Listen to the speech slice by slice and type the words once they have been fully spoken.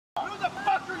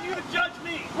you to judge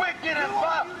me? Wicked and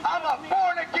vile. I'm a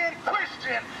born-again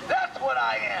Christian. That's what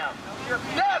I am.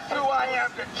 That's who I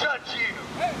am to judge you.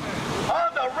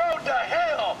 On the road to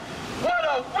hell. What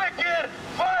a wicked,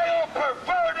 vile,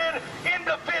 perverted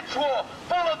individual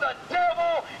full of the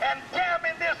devil and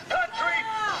damning this country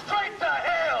straight to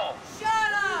hell. Shut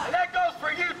up! And that goes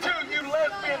for you too, you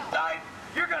lesbian dyke.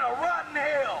 You're gonna rot in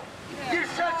hell. You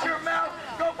shut your mouth,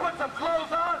 go put some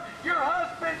clothes on. Your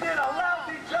husband did a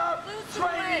lousy job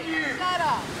training you. Shut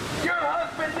up! Your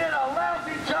husband did a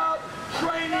lousy job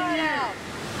training you.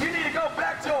 You need to go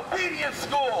back to obedience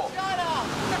school. Shut up!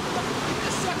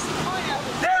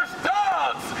 There's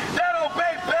dogs that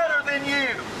obey better than you.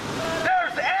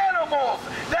 There's animals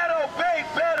that obey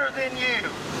better than you.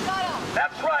 Shut up!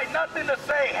 That's right, nothing to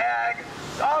say, hag.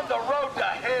 On the road to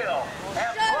hell.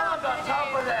 And Shut blonde up, on top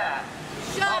of that.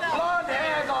 Shut A up! blonde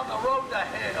hag on the road to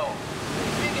hell.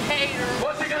 Big hater.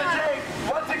 What's it gonna take?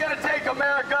 What's it gonna take,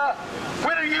 America?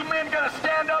 When are you men gonna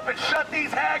stand up and shut these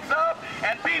hags up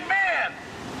and be men?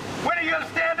 When are you gonna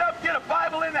stand up, get a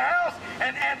Bible in the house,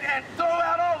 and throw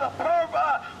out all the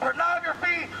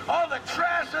pornography, all the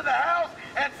trash of the house,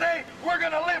 and say, we're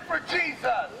gonna live for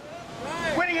Jesus?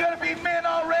 Right. When are you gonna be men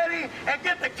already and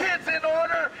get the kids in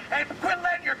order and quit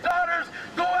letting your daughters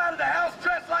go out of the house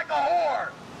dressed like a whore?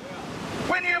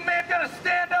 When are you men gonna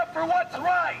stand up for what's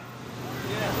right?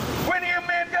 When are you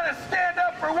men gonna stand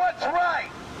up for what's right?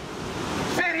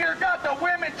 Sit here, got the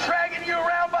women dragging you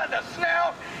around by the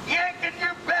snout, yanking you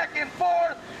back and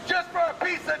forth just for a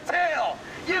piece of tail.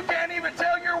 You can't even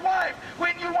tell your wife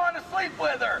when you want to sleep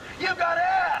with her. You gotta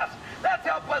ask. That's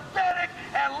how pathetic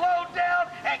and low down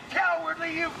and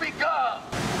cowardly you've become.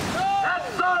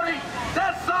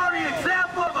 That sorry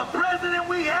example of a president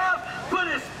we have put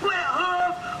his split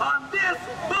hooves on this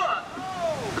book.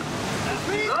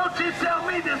 Don't you tell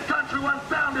me this country wasn't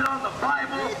founded on the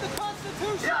Bible. Read the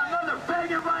Constitution. Yeah, another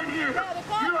faggot right here.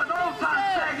 You're an old-time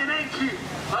faggot, ain't you?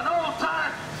 An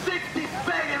old-time 60s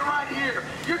faggot right here.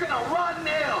 You're gonna rot in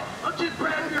hell. Don't you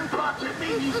grab your crotch at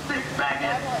me, you sick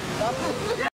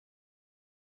faggot. Yeah.